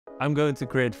I'm going to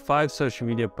create 5 social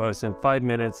media posts in 5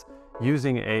 minutes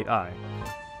using AI.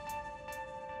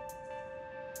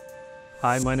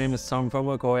 Hi, my name is Sam from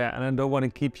Ocoya and I don't want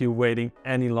to keep you waiting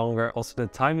any longer. Also, the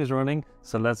time is running,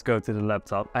 so let's go to the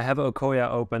laptop. I have Ocoya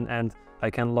open and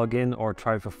I can log in or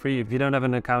try for free. If you don't have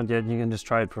an account yet, you can just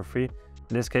try it for free.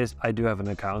 In this case, I do have an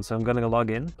account, so I'm going to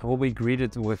log in. We'll be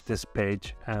greeted with this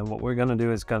page, and what we're going to do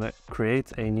is going to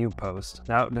create a new post.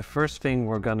 Now, the first thing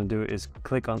we're going to do is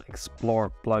click on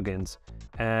Explore Plugins,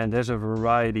 and there's a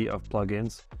variety of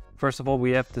plugins. First of all,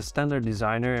 we have the standard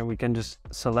designer and we can just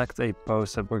select a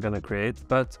post that we're going to create,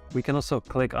 but we can also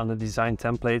click on the design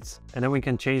templates and then we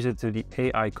can change it to the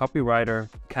AI copywriter,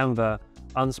 Canva,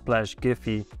 Unsplash,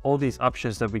 Giphy, all these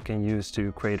options that we can use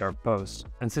to create our posts.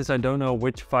 And since I don't know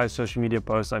which 5 social media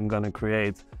posts I'm going to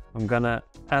create, I'm going to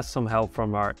ask some help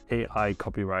from our AI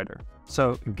copywriter.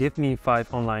 So give me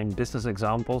 5 online business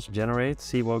examples, generate,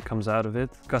 see what comes out of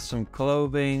it. Custom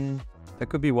clothing. That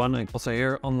could be one. Also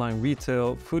here, online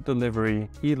retail, food delivery,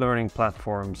 e-learning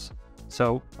platforms.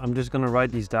 So I'm just going to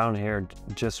write these down here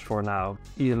just for now.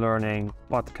 E-learning,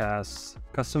 podcasts,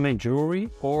 custom-made jewelry,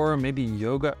 or maybe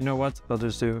yoga. You know what? I'll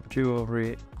just do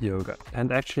jewelry, yoga.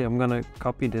 And actually, I'm going to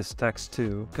copy this text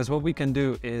too, because what we can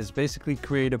do is basically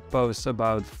create a post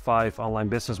about 5 online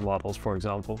business models, for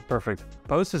example. Perfect.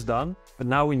 Post is done, but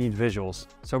now we need visuals.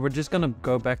 So we're just going to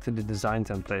go back to the design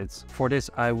templates. For this,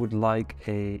 I would like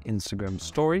a Instagram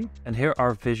story. And here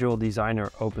our visual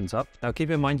designer opens up. Now keep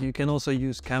in mind, you can also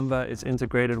use Canva. It's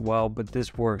integrated well, but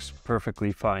this works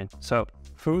perfectly fine. So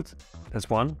food,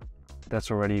 that's one. That's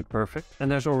already perfect.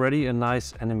 And there's already a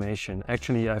nice animation.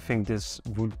 Actually, I think this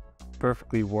would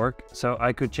perfectly work. So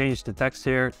I could change the text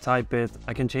here, type it.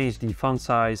 I can change the font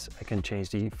size. I can change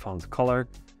the font color.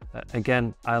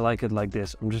 Again, I like it like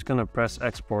this. I'm just gonna press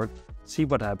export, see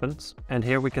what happens. And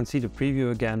here we can see the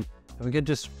preview again. And we can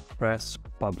just press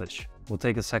publish. Will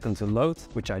take a second to load,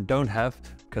 which I don't have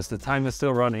because the time is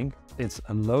still running. It's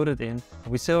loaded in.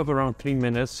 We still have around 3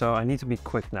 minutes, so I need to be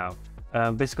quick now.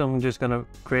 Basically, I'm just gonna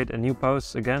create a new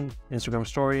post again, Instagram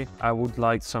story. I would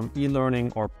like some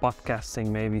e-learning or podcasting,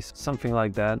 maybe something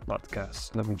like that.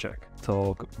 Podcast, let me check.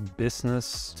 Talk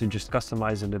business to just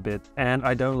customize it a bit. And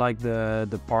I don't like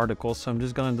the particles, so I'm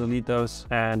just gonna delete those.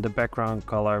 And the background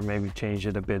color, maybe change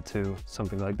it a bit to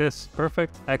something like this.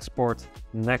 Perfect, export,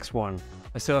 next one.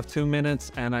 I still have 2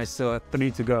 minutes and I still have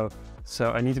 3 to go.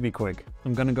 So I need to be quick.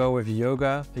 I'm gonna go with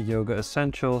yoga, the yoga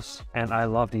essentials, and I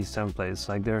love these templates.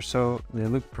 Like they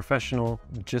look professional,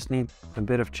 just need a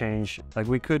bit of change. Like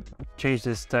we could change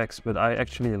this text, but I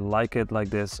actually like it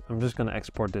like this. I'm just gonna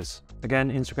export this.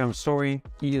 Again, Instagram story,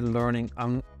 e-learning.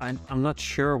 I'm not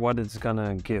sure what it's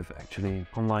gonna give actually.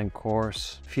 Online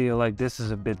course, feel like this is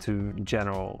a bit too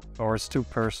general or it's too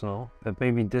personal, but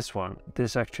maybe this one.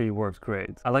 This actually works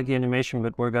great. I like the animation,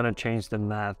 but we're gonna change the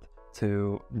math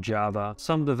to Java.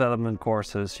 Some development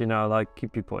courses, you know, like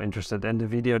keep people interested, and the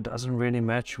video doesn't really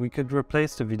match. We could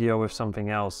replace the video with something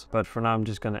else, but for now I'm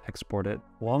just gonna export it.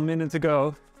 1 minute to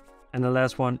go. And the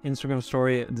last one, Instagram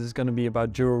story. This is gonna be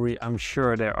about jewelry. I'm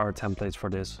sure there are templates for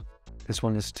this. This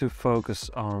one is to focus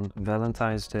on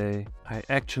Valentine's Day. I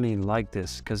actually like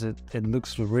this because it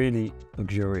looks really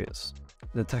luxurious.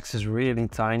 The text is really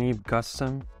tiny,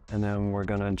 custom, and then we're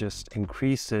gonna just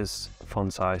increase this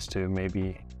font size to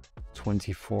maybe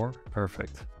 24.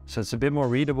 Perfect. So it's a bit more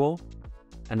readable.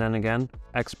 And then again,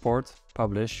 export,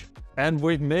 publish, and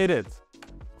we've made it.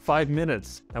 5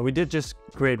 minutes. And we did just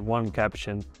create one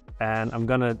caption, and I'm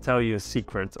gonna tell you a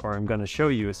secret, or I'm gonna show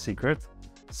you a secret.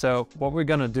 So what we're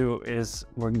gonna do is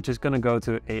we're just gonna go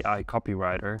to AI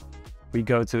copywriter. We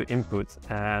go to input,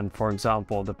 and for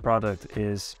example, the product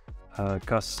is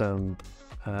custom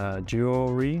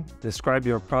jewelry. Describe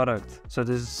your product. So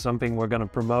this is something we're going to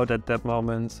promote at that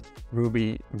moment.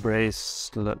 Ruby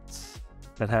bracelet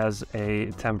that has a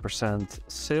 10%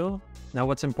 sale. Now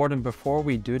what's important before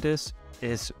we do this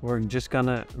is we're just going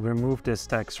to remove this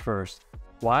text first.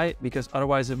 Why? Because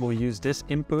otherwise it will use this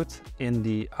input in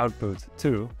the output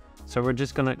too. So we're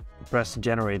just gonna press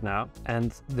generate now.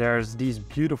 And there's these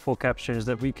beautiful captions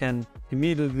that we can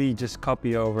immediately just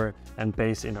copy over and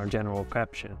paste in our general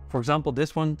caption. For example,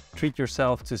 this one, treat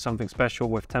yourself to something special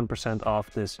with 10% off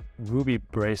this ruby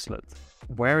bracelet.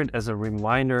 Wear it as a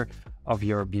reminder of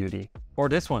your beauty. Or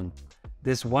this one,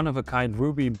 this one-of-a-kind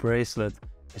ruby bracelet.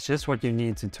 It's just what you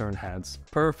need to turn heads.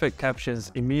 Perfect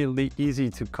captions, immediately easy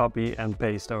to copy and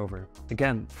paste over.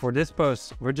 Again, for this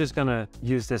post, we're just gonna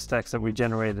use this text that we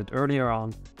generated earlier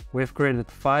on. We've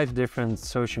created 5 different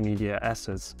social media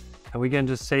assets, and we can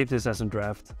just save this as a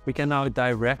draft. We can now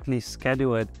directly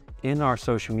schedule it in our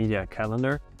social media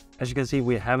calendar, As you can see,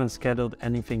 we haven't scheduled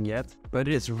anything yet, but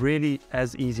it's really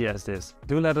as easy as this.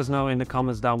 Do let us know in the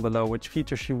comments down below which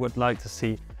features you would like to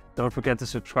see. Don't forget to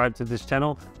subscribe to this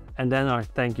channel, and then I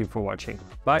thank you for watching.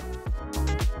 Bye!